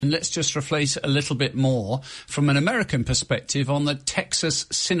Let's just reflect a little bit more from an American perspective on the Texas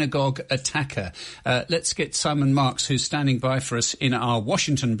synagogue attacker. Let's get Simon Marks, who's standing by for us in our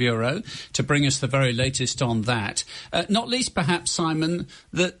Washington bureau, to bring us the very latest on that. Not least, perhaps, Simon,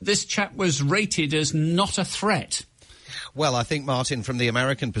 that this chap was rated as not a threat. Well, I think, Martin, from the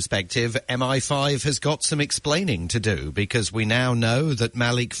American perspective, MI5 has got some explaining to do, because we now know that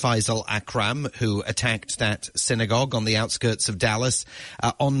Malik Faisal Akram, who attacked that synagogue on the outskirts of Dallas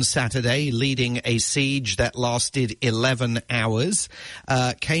on Saturday, leading a siege that lasted 11 hours,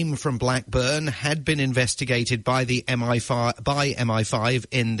 came from Blackburn, had been investigated by the MI5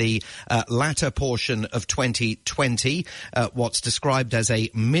 in the latter portion of 2020, what's described as a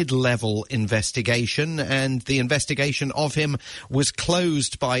mid-level investigation, and the investigation of him was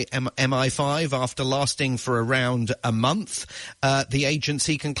closed by MI5 after lasting for around a month. The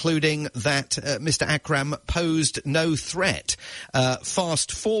agency concluding that Mr. Akram posed no threat.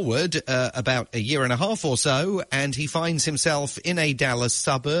 Fast forward about a year and a half or so, and he finds himself in a Dallas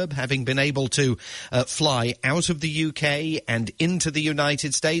suburb, having been able to fly out of the UK and into the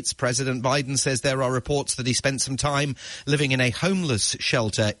United States. President Biden says there are reports that he spent some time living in a homeless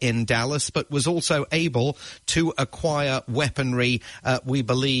shelter in Dallas, but was also able to acquire weaponry, we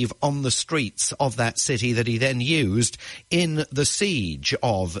believe, on the streets of that city that he then used in the siege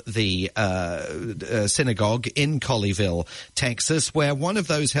of the synagogue in Colleyville, Texas, where one of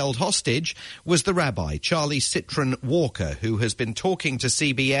those held hostage was the rabbi, Charlie Citron Walker, who has been talking to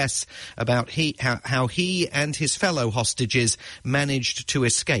CBS about how he and his fellow hostages managed to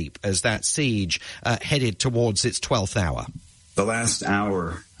escape as that siege headed towards its 12th hour. The last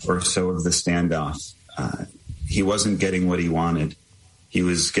hour or so of the standoff, he wasn't getting what he wanted. He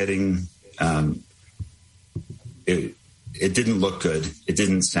was getting, it didn't look good. It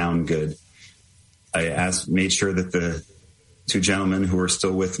didn't sound good. I made sure that the two gentlemen who were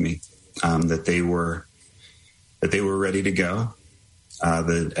still with me, that they were ready to go.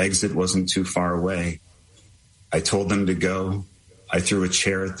 The exit wasn't too far away. I told them to go. I threw a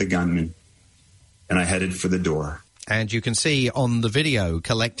chair at the gunman, and I headed for the door. And you can see on the video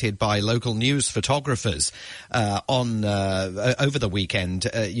collected by local news photographers over the weekend,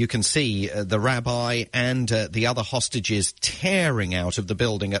 you can see the rabbi and the other hostages tearing out of the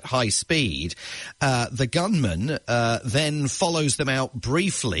building at high speed. The gunman then follows them out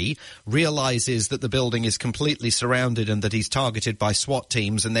briefly, realizes that the building is completely surrounded and that he's targeted by SWAT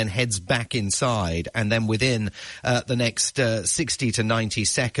teams, and then heads back inside. And then within the next 60 to 90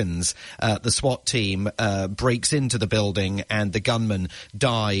 seconds, the SWAT team breaks into the building, and the gunman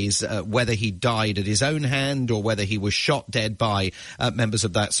dies. Whether he died at his own hand or whether he was shot dead by members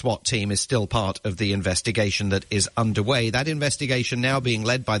of that SWAT team is still part of the investigation that is underway. That investigation now being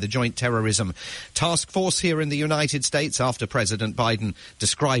led by the Joint Terrorism Task Force here in the United States, after President Biden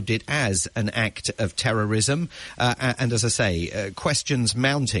described it as an act of terrorism. And as I say, questions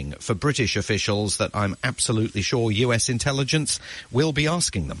mounting for British officials that I'm absolutely sure US intelligence will be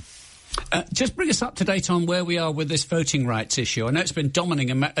asking them. Just bring us up to date on where we are with this voting rights issue. I know it's been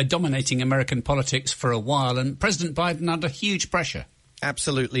dominating American politics for a while, and President Biden under huge pressure.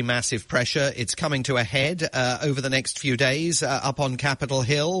 Absolutely massive pressure. It's coming to a head over the next few days up on Capitol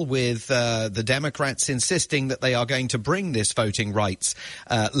Hill, with the Democrats insisting that they are going to bring this voting rights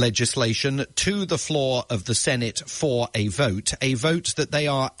legislation to the floor of the Senate for a vote that they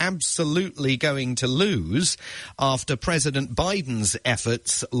are absolutely going to lose after President Biden's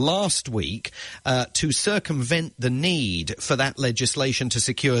efforts last week to circumvent the need for that legislation to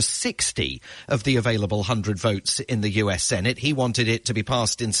secure 60 of the available 100 votes in the US Senate. He wanted it to be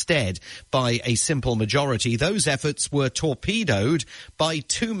passed instead by a simple majority. Those efforts were torpedoed by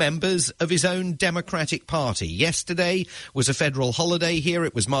two members of his own Democratic Party. Yesterday was a federal holiday here.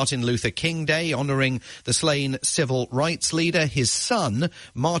 It was Martin Luther King Day, honouring the slain civil rights leader. His son,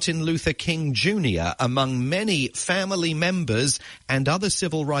 Martin Luther King Jr., among many family members and other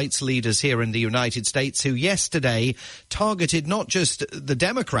civil rights leaders here in the United States, who yesterday targeted not just the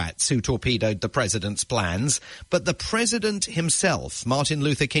Democrats who torpedoed the president's plans, but the president himself. Martin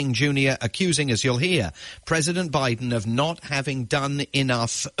Luther King Jr. accusing, as you'll hear, President Biden of not having done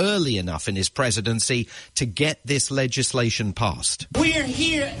enough early enough in his presidency to get this legislation passed. We are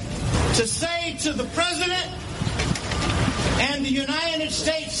here to say to the president and the United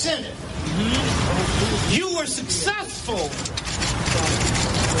States Senate, you were successful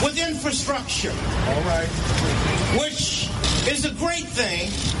with infrastructure, all right, which is a great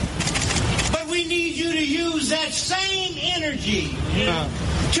thing. But we need you to use that same energy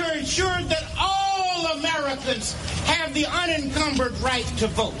to ensure that all Americans have the unencumbered right to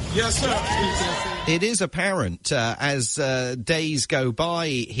vote. Yes, sir. It is apparent as days go by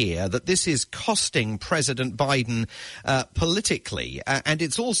here that this is costing President Biden politically, and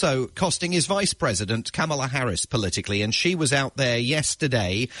it's also costing his Vice President, Kamala Harris, politically. And she was out there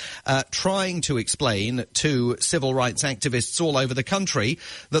yesterday trying to explain to civil rights activists all over the country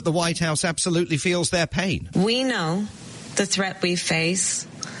that the White House absolutely feels their pain. We know the threat we face.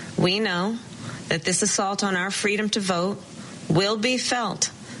 We know that this assault on our freedom to vote will be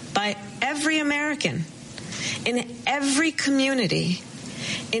felt by every American, in every community,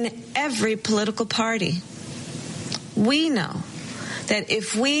 in every political party. We know that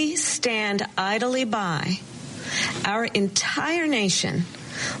if we stand idly by, our entire nation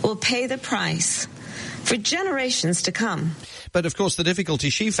will pay the price for generations to come. But, of course, the difficulty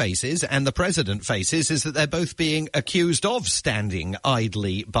she faces and the president faces is that they're both being accused of standing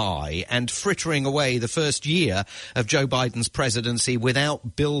idly by and frittering away the first year of Joe Biden's presidency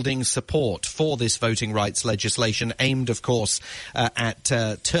without building support for this voting rights legislation aimed, of course, at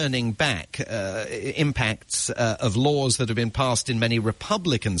turning back impacts of laws that have been passed in many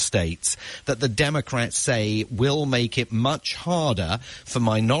Republican states that the Democrats say will make it much harder for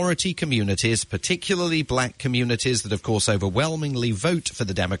minority communities, particularly black communities that, of course, overwhelmingly vote for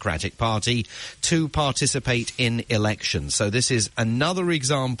the Democratic Party, to participate in elections. So this is another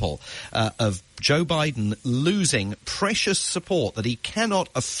example of Joe Biden losing precious support that he cannot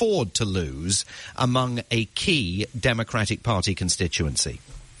afford to lose among a key Democratic Party constituency.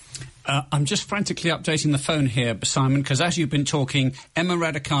 I'm just frantically updating the phone here, Simon, because as you've been talking, Emma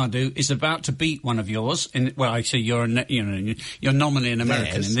Raducanu is about to beat one of yours. Well, I see you're nominally an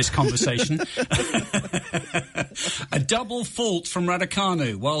American in this conversation. A double fault from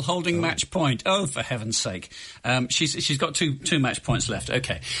Raducanu while holding match point. Oh, for heaven's sake! She's got two match points left.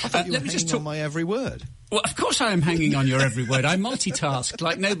 Okay, I thought you were hanging on my every word. Well, of course I am hanging on your every word. I multitask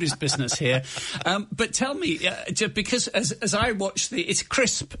like nobody's business here. But tell me, because as I watch it's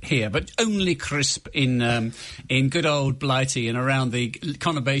crisp here, but only crisp in good old Blighty and around the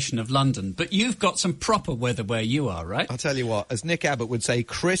conurbation of London. But you've got some proper weather where you are, right? I'll tell you what, as Nick Abbott would say,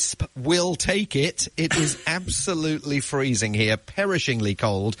 crisp will take it. It is absolutely freezing here, perishingly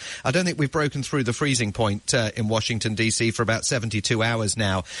cold. I don't think we've broken through the freezing point in Washington, D.C. for about 72 hours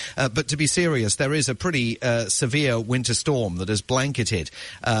now. But to be serious, there is a pretty severe winter storm that has blanketed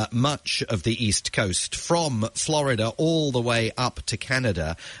much of the East Coast, from Florida all the way up to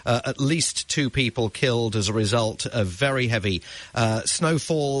Canada. At least 2 people killed as a result of very heavy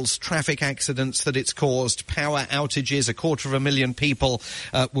snowfalls, traffic accidents that it's caused, power outages. 250,000 people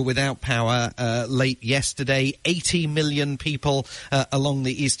were without power late yesterday. 80 million people along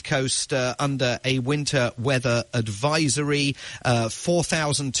the East Coast under a winter weather advisory.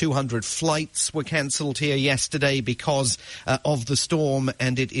 4,200 flights were cancelled here yesterday because of the storm,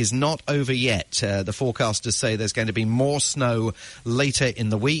 and it is not over yet. The forecasters say there's going to be more snow later in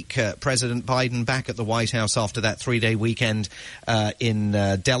the week. President Biden back at the White House after that 3-day weekend in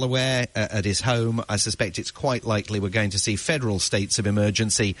Delaware at his home. I suspect it's quite likely we're going to see federal states of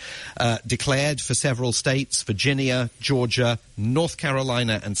emergency declared for several states. Virginia, Georgia, North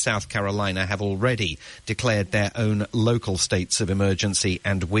Carolina and South Carolina have already declared their own local states of emergency,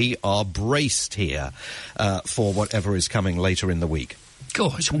 and we are braced here for whatever is coming later in the week.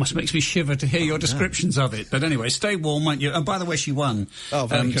 God, it almost makes me shiver to hear your descriptions of it. But anyway, stay warm, won't you? And by the way, she won. Oh,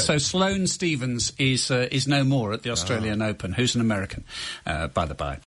 very good. So Sloane Stephens is no more at the Australian Open. Who's an American, by the by.